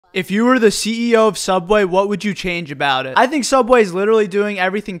If you were the CEO of Subway, what would you change about it? I think Subway is literally doing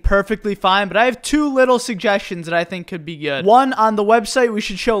everything perfectly fine, but I have two little suggestions that I think could be good. One, on the website, we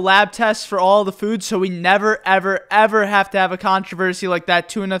should show lab tests for all the food so we never, ever, ever have to have a controversy like that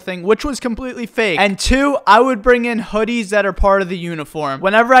tuna thing, which was completely fake. And two, I would bring in hoodies that are part of the uniform.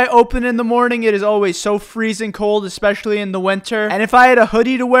 Whenever I open in the morning, it is always so freezing cold, especially in the winter. And if I had a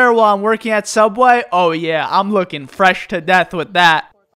hoodie to wear while I'm working at Subway, oh yeah, I'm looking fresh to death with that.